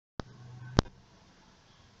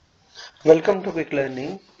Welcome to Quick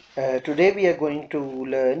Learning. Today we are going to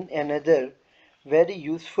learn another very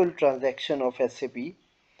useful transaction of SAP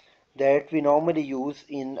that we normally use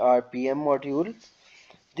in our PM module.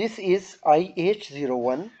 This is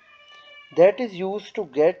IH01 that is used to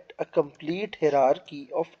get a complete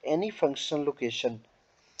hierarchy of any functional location.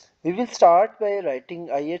 We will start by writing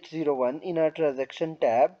IH01 in our transaction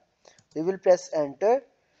tab. We will press enter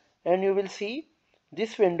and you will see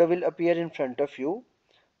this window will appear in front of you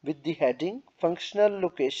with the heading functional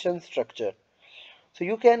location structure. So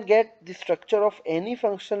you can get the structure of any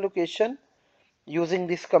functional location using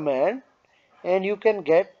this command, and you can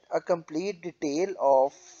get a complete detail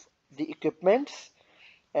of the equipments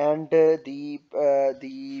and the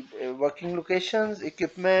working locations,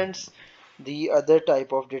 equipments, the other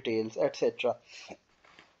type of details, etc.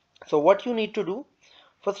 So what you need to do,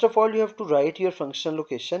 first of all you have to write your function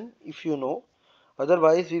location if you know.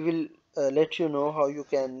 Otherwise we will let you know how you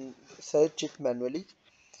can search it manually.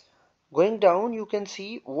 Going down you can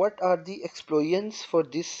see what are the explosions for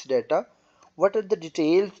this data, what are the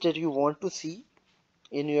details that you want to see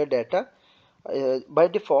in your data. By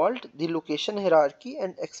default the location hierarchy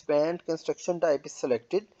and expand construction type is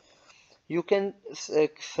selected. You can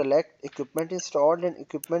select equipment installed and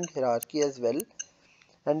equipment hierarchy as well,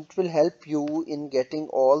 and it will help you in getting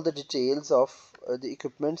all the details of the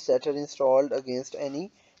equipments that are installed against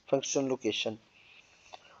any function location.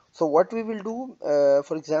 So what we will do,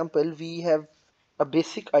 for example, we have a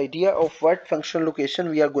basic idea of what function location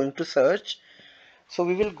we are going to search. So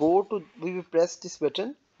we will press this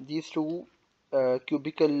button, these two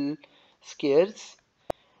cubicle squares,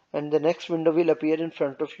 and the next window will appear in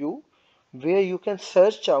front of you where you can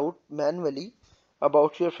search out manually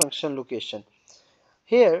about your function location.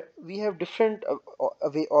 Here we have different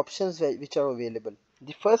options which are available.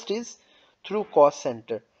 The first is through cost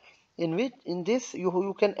center, in this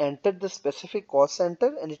you can enter the specific cost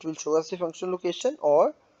center and it will show us the function location,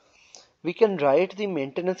 or we can write the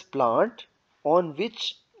maintenance plant on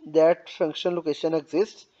which that function location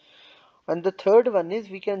exists. And the third one is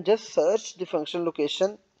we can just search the function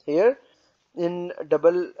location here in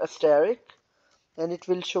double asterisk, and it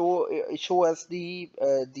will show us the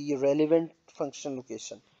relevant function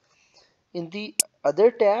location. In the other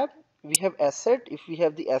tab we have asset. If we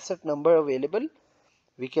have the asset number available,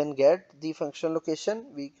 we can get the function location.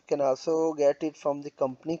 We can also get it from the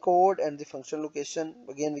company code, and the function location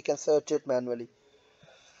again we can search it manually.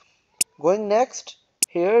 Going next,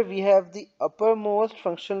 here we have the uppermost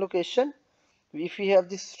function location. If we have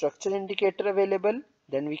the structure indicator available,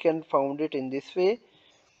 then we can found it in this way.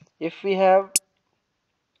 If we have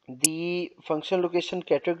the function location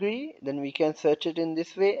category, then we can search it in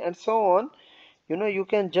this way, and so on. You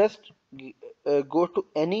can just go to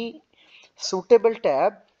any suitable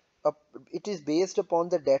tab. It is based upon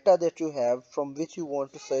the data that you have from which you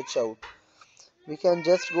want to search out. We can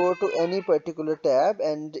just go to any particular tab,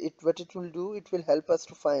 and what it will do, it will help us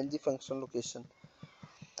to find the function location.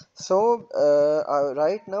 So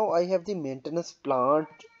right now I have the maintenance plant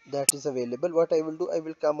that is available. What I will do, I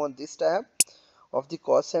will come on this tab of the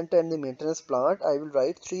cost center and the maintenance plant. I will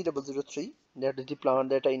write 3003, that is the plant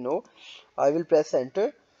that I know. I will press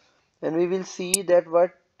enter and we will see that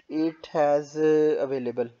what it has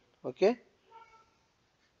available. Okay,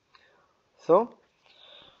 so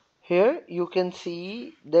here you can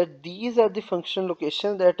see that these are the function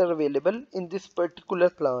locations that are available in this particular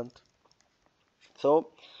plant. So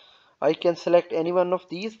I can select any one of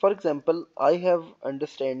these. For example, I have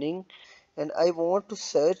understanding and I want to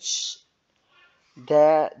search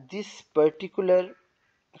this particular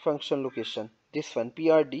function location. This one,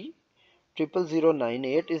 PRD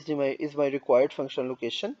 00098 is my required function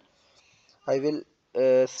location. I will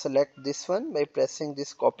select this one by pressing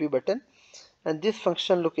this copy button, and this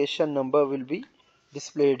function location number will be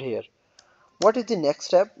displayed here. What is the next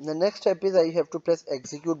step? The next step is I have to press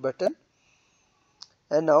execute button,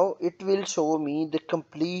 and now it will show me the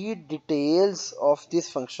complete details of this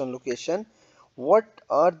function location. What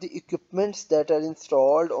are the equipments that are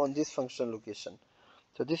installed on this function location?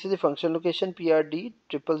 So this is the function location PRD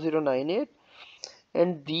 00098,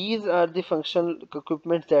 and these are the functional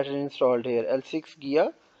equipments that are installed here: L6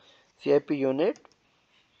 gear, CIP unit,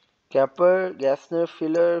 capper, Gassner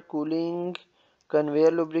filler, cooling,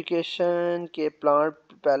 conveyor lubrication, plant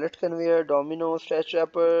pallet conveyor, domino, stretch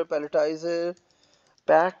wrapper, palletizer,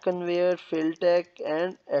 pack conveyor, fill tech,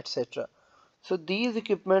 and etc. So these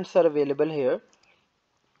equipments are available here,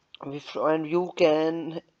 and you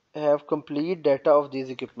can have complete data of these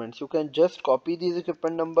equipments. You can just copy these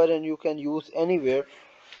equipment number and you can use anywhere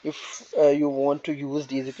if you want to use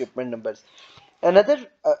these equipment numbers. Another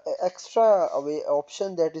extra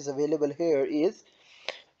option that is available here is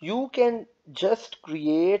you can just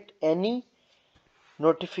create any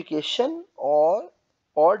notification or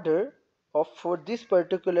order of for this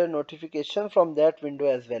particular notification from that window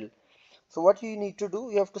as well. So what you need to do,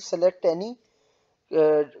 you have to select any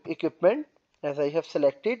equipment as I have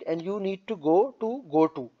selected, and you need to go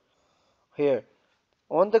to here.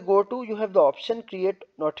 On the go to, you have the option create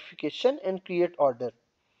notification and create order.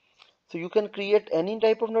 So you can create any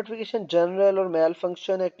type of notification, general or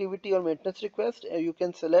malfunction activity or maintenance request. You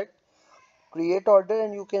can select create order,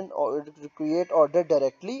 and you can create order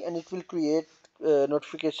directly, and it will create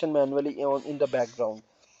notification manually in the background.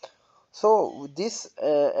 So this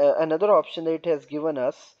another option that it has given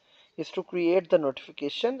us is to create the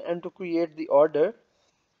notification and to create the order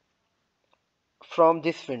from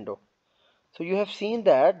this window. So you have seen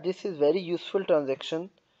that this is very useful transaction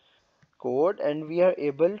code, and we are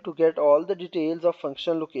able to get all the details of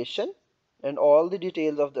function location and all the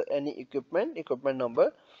details of the any equipment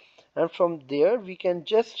number, and from there we can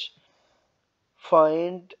just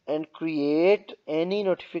find and create any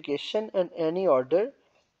notification and any order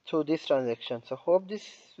through this transaction. So hope this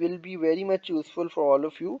will be very much useful for all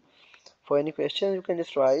of you. For any questions, you can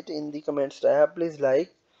just write in the comments tab. Please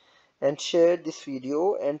like and share this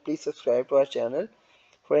video, and please subscribe to our channel.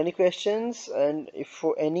 For any questions, and if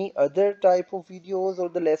for any other type of videos or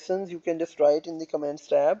the lessons, you can just write in the comments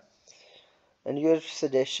tab, and your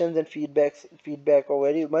suggestions and feedback are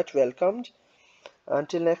very much welcomed.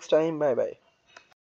 Until next time, bye bye.